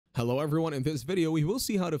Hello everyone, in this video we will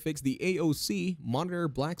see how to fix the AOC monitor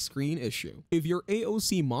black screen issue. If your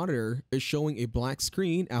AOC monitor is showing a black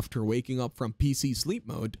screen after waking up from PC sleep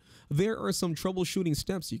mode, there are some troubleshooting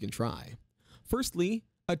steps you can try. Firstly,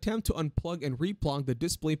 attempt to unplug and replug the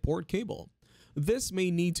DisplayPort cable. This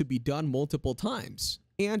may need to be done multiple times,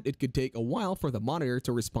 and it could take a while for the monitor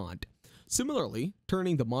to respond. Similarly,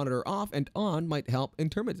 turning the monitor off and on might help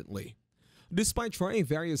intermittently. Despite trying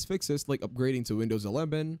various fixes like upgrading to Windows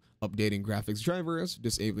 11, updating graphics drivers,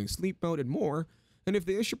 disabling sleep mode, and more, and if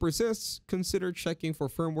the issue persists, consider checking for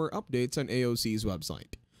firmware updates on AOC's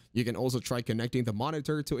website. You can also try connecting the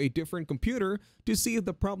monitor to a different computer to see if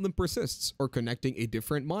the problem persists, or connecting a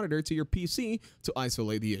different monitor to your PC to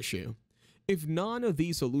isolate the issue. If none of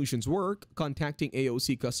these solutions work, contacting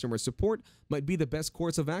AOC customer support might be the best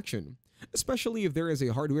course of action, especially if there is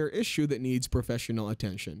a hardware issue that needs professional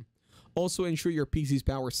attention. Also, ensure your PC's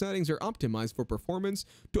power settings are optimized for performance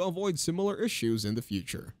to avoid similar issues in the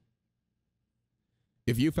future.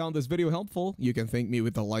 If you found this video helpful, you can thank me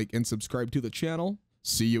with a like and subscribe to the channel.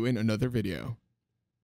 See you in another video.